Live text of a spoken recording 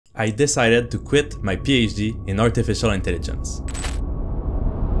I decided to quit my PhD in artificial intelligence.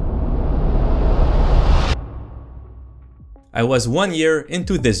 I was 1 year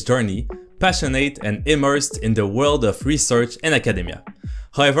into this journey, passionate and immersed in the world of research and academia.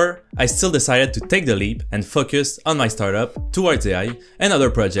 However, I still decided to take the leap and focus on my startup towards AI and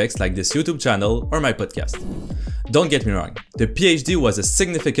other projects like this YouTube channel or my podcast. Don't get me wrong, the PhD was a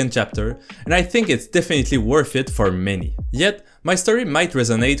significant chapter and I think it's definitely worth it for many. Yet, my story might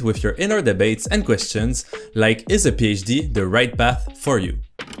resonate with your inner debates and questions like, is a PhD the right path for you?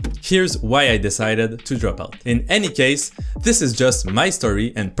 Here's why I decided to drop out. In any case, this is just my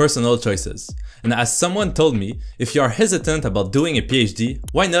story and personal choices. And as someone told me, if you are hesitant about doing a PhD,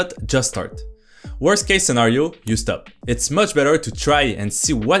 why not just start? Worst case scenario, you stop. It's much better to try and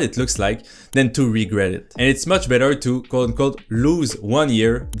see what it looks like than to regret it. And it's much better to quote-unquote lose 1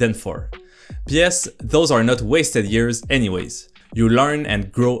 year than 4. P.S. Those are not wasted years anyways. You learn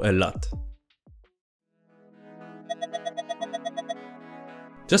and grow a lot.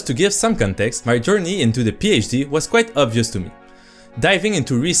 Just to give some context, my journey into the PhD was quite obvious to me. Diving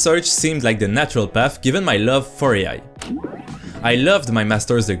into research seemed like the natural path given my love for AI. I loved my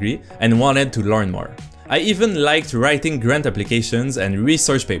master's degree and wanted to learn more. I even liked writing grant applications and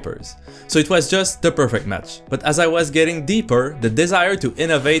research papers, so it was just the perfect match. But as I was getting deeper, the desire to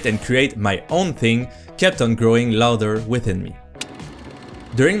innovate and create my own thing kept on growing louder within me.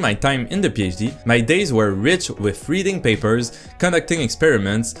 During my time in the PhD, my days were rich with reading papers, conducting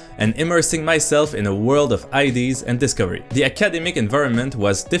experiments, and immersing myself in a world of ideas and discovery. The academic environment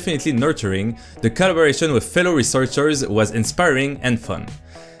was definitely nurturing, the collaboration with fellow researchers was inspiring and fun.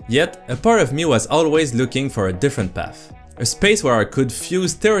 Yet, a part of me was always looking for a different path. A space where I could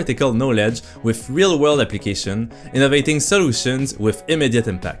fuse theoretical knowledge with real-world application, innovating solutions with immediate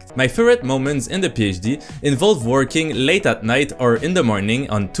impact. My favorite moments in the PhD involved working late at night or in the morning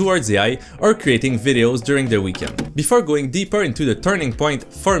on Towards AI or creating videos during the weekend. Before going deeper into the turning point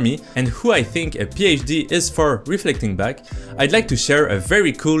for me and who I think a PhD is for reflecting back, I'd like to share a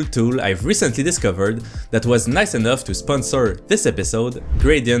very cool tool I've recently discovered that was nice enough to sponsor this episode,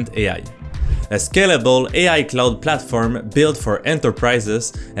 Gradient AI. A scalable AI cloud platform built for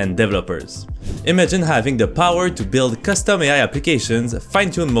enterprises and developers. Imagine having the power to build custom AI applications,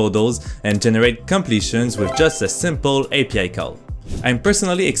 fine-tune models, and generate completions with just a simple API call. I'm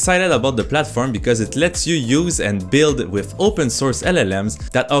personally excited about the platform because it lets you use and build with open source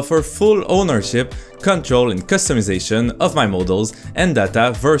LLMs that offer full ownership, control and customization of my models and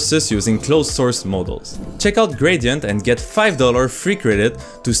data versus using closed source models. Check out Gradient and get $5 free credit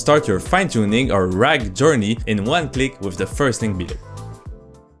to start your fine-tuning or RAG journey in one click with the first link below.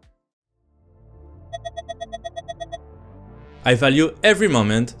 I value every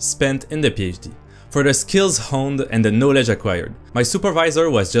moment spent in the PhD. For the skills honed and the knowledge acquired. My supervisor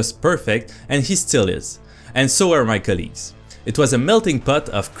was just perfect and he still is. And so were my colleagues. It was a melting pot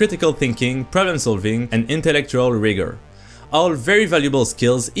of critical thinking, problem solving, and intellectual rigor. All very valuable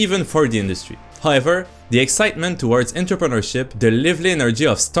skills even for the industry. However, the excitement towards entrepreneurship, the lively energy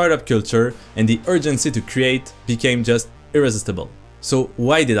of startup culture, and the urgency to create became just irresistible. So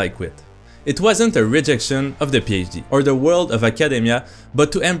why did I quit? It wasn't a rejection of the PhD or the world of academia,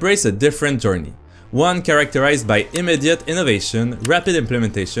 but to embrace a different journey. One characterized by immediate innovation, rapid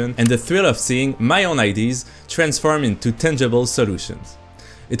implementation, and the thrill of seeing my own ideas transform into tangible solutions.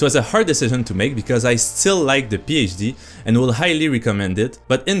 It was a hard decision to make because I still like the PhD and will highly recommend it,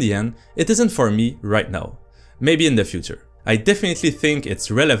 but in the end, it isn't for me right now. Maybe in the future. I definitely think it's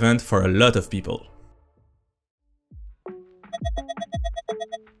relevant for a lot of people.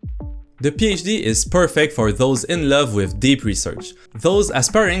 The PhD is perfect for those in love with deep research, those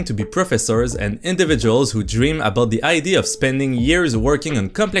aspiring to be professors and individuals who dream about the idea of spending years working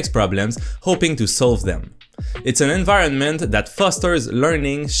on complex problems hoping to solve them. It's an environment that fosters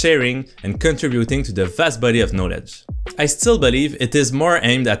learning, sharing, and contributing to the vast body of knowledge. I still believe it is more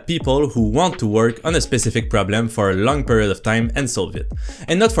aimed at people who want to work on a specific problem for a long period of time and solve it,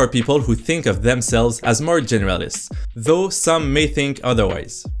 and not for people who think of themselves as more generalists, though some may think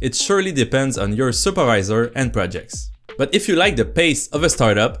otherwise. It surely depends on your supervisor and projects. But if you like the pace of a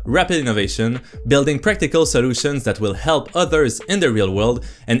startup, rapid innovation, building practical solutions that will help others in the real world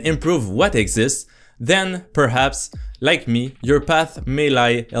and improve what exists, then perhaps, like me, your path may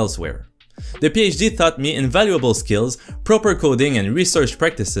lie elsewhere. The PhD taught me invaluable skills, proper coding and research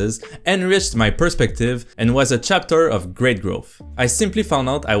practices, enriched my perspective, and was a chapter of great growth. I simply found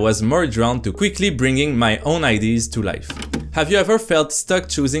out I was more drawn to quickly bringing my own ideas to life. Have you ever felt stuck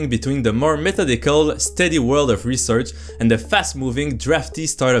choosing between the more methodical, steady world of research and the fast-moving, drafty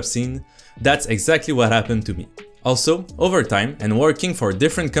startup scene? That's exactly what happened to me. Also, over time and working for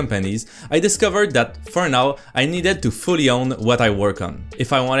different companies, I discovered that for now, I needed to fully own what I work on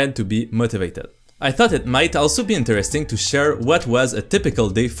if I wanted to be motivated. I thought it might also be interesting to share what was a typical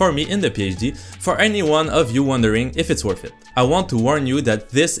day for me in the PhD for any one of you wondering if it's worth it. I want to warn you that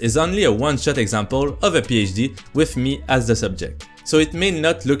this is only a one-shot example of a PhD with me as the subject, so it may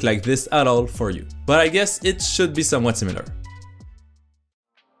not look like this at all for you, but I guess it should be somewhat similar.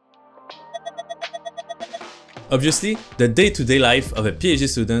 Obviously, the day-to-day life of a PhD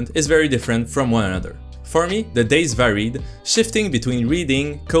student is very different from one another. For me, the days varied, shifting between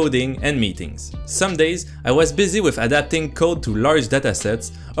reading, coding, and meetings. Some days, I was busy with adapting code to large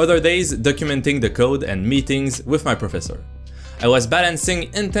datasets, other days documenting the code and meetings with my professor. I was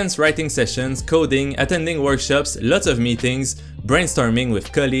balancing intense writing sessions, coding, attending workshops, lots of meetings, brainstorming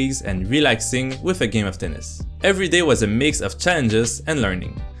with colleagues, and relaxing with a game of tennis. Every day was a mix of challenges and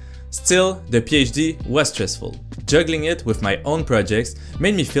learning. Still, the PhD was stressful. Juggling it with my own projects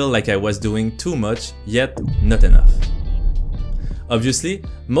made me feel like I was doing too much, yet not enough. Obviously,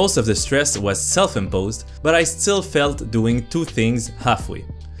 most of the stress was self-imposed, but I still felt doing two things halfway.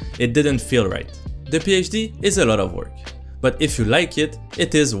 It didn't feel right. The PhD is a lot of work, but if you like it,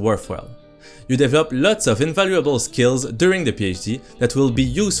 it is worthwhile. You develop lots of invaluable skills during the PhD that will be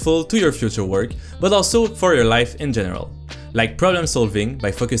useful to your future work, but also for your life in general. Like problem solving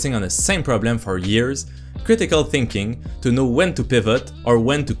by focusing on the same problem for years, critical thinking to know when to pivot or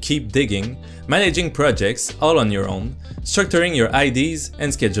when to keep digging, managing projects all on your own, structuring your ideas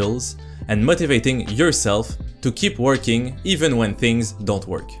and schedules, and motivating yourself to keep working even when things don't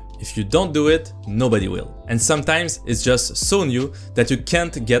work. If you don't do it, nobody will. And sometimes it's just so new that you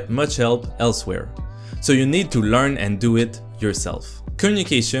can't get much help elsewhere. So you need to learn and do it yourself.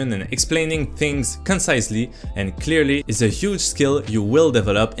 Communication and explaining things concisely and clearly is a huge skill you will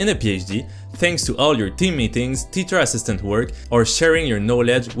develop in a PhD thanks to all your team meetings, teacher assistant work, or sharing your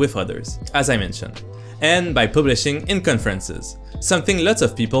knowledge with others, as I mentioned. And by publishing in conferences, something lots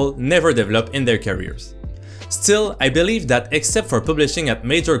of people never develop in their careers. Still, I believe that except for publishing at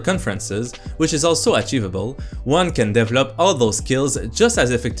major conferences, which is also achievable, one can develop all those skills just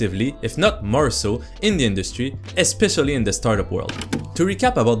as effectively, if not more so, in the industry, especially in the startup world. To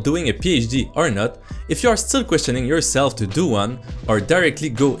recap about doing a PhD or not, if you are still questioning yourself to do one or directly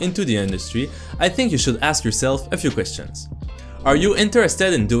go into the industry, I think you should ask yourself a few questions. Are you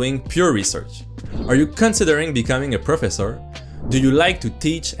interested in doing pure research? Are you considering becoming a professor? Do you like to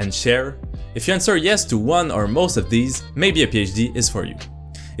teach and share? If you answer yes to one or most of these, maybe a PhD is for you.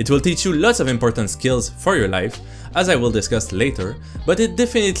 It will teach you lots of important skills for your life, as I will discuss later, but it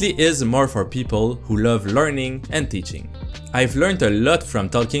definitely is more for people who love learning and teaching. I've learned a lot from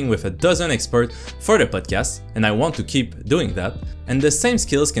talking with a dozen experts for the podcast, and I want to keep doing that, and the same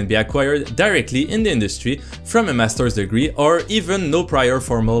skills can be acquired directly in the industry from a master's degree or even no prior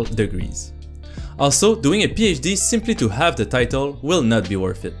formal degrees. Also, doing a PhD simply to have the title will not be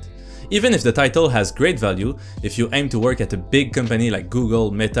worth it. Even if the title has great value, if you aim to work at a big company like Google,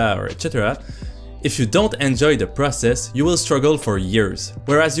 Meta, or etc., if you don't enjoy the process, you will struggle for years,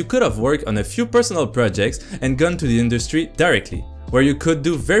 whereas you could have worked on a few personal projects and gone to the industry directly, where you could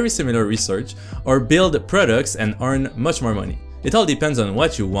do very similar research or build products and earn much more money. It all depends on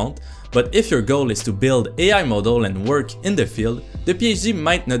what you want, but if your goal is to build AI model and work in the field, the PhD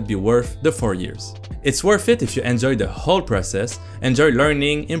might not be worth the 4 years. It's worth it if you enjoy the whole process, enjoy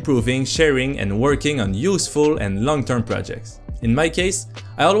learning, improving, sharing, and working on useful and long-term projects. In my case,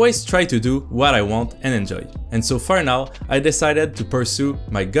 I always try to do what I want and enjoy, and so far now, I decided to pursue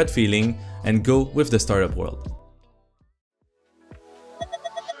my gut feeling and go with the startup world.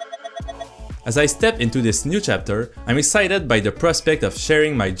 As I step into this new chapter, I'm excited by the prospect of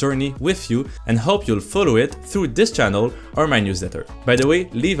sharing my journey with you and hope you'll follow it through this channel or my newsletter. By the way,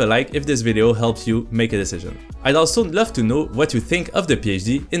 leave a like if this video helps you make a decision. I'd also love to know what you think of the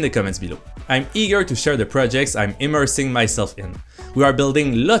PhD in the comments below. I'm eager to share the projects I'm immersing myself in. We are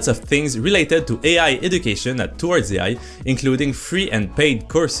building lots of things related to AI education at Towards AI, including free and paid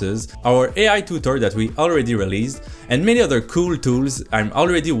courses, our AI tutor that we already released, and many other cool tools I'm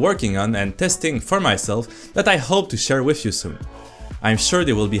already working on and testing for myself that I hope to share with you soon. I'm sure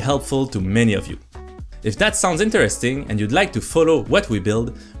they will be helpful to many of you. If that sounds interesting and you'd like to follow what we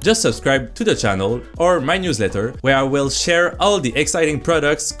build, just subscribe to the channel or my newsletter where I will share all the exciting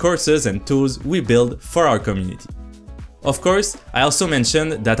products, courses and tools we build for our community. Of course, I also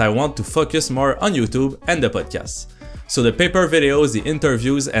mentioned that I want to focus more on YouTube and the podcast. So the paper videos, the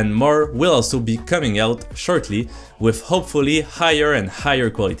interviews and more will also be coming out shortly with hopefully higher and higher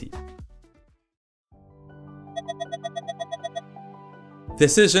quality.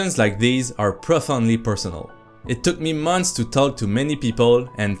 Decisions like these are profoundly personal. It took me months to talk to many people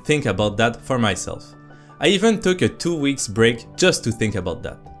and think about that for myself. I even took a 2 weeks break just to think about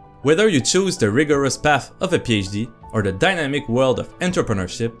that. Whether you choose the rigorous path of a PhD or the dynamic world of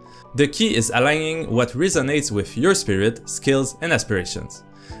entrepreneurship, the key is aligning what resonates with your spirit, skills, and aspirations.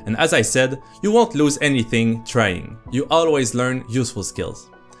 And as I said, you won't lose anything trying. You always learn useful skills.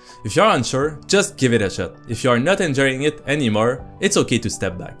 If you're unsure, just give it a shot. If you are not enjoying it anymore, it's okay to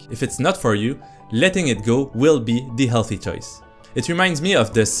step back. If it's not for you, letting it go will be the healthy choice. It reminds me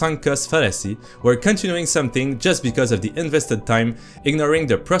of the sunk cost fallacy, where continuing something just because of the invested time, ignoring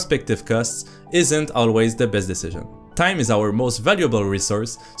the prospective costs, isn't always the best decision. Time is our most valuable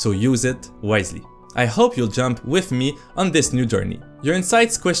resource, so use it wisely. I hope you'll jump with me on this new journey. Your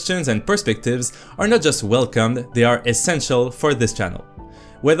insights, questions, and perspectives are not just welcomed, they are essential for this channel.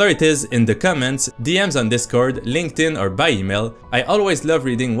 Whether it is in the comments, DMs on Discord, LinkedIn, or by email, I always love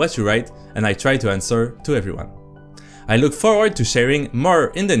reading what you write, and I try to answer to everyone. I look forward to sharing more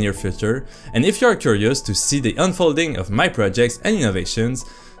in the near future, and if you are curious to see the unfolding of my projects and innovations,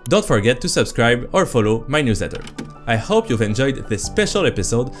 don't forget to subscribe or follow my newsletter. I hope you've enjoyed this special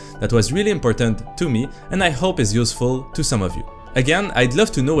episode that was really important to me and I hope is useful to some of you. Again, I'd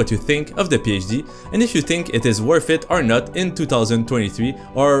love to know what you think of the PhD and if you think it is worth it or not in 2023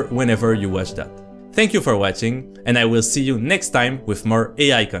 or whenever you watch that. Thank you for watching, and I will see you next time with more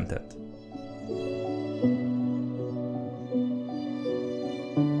AI content.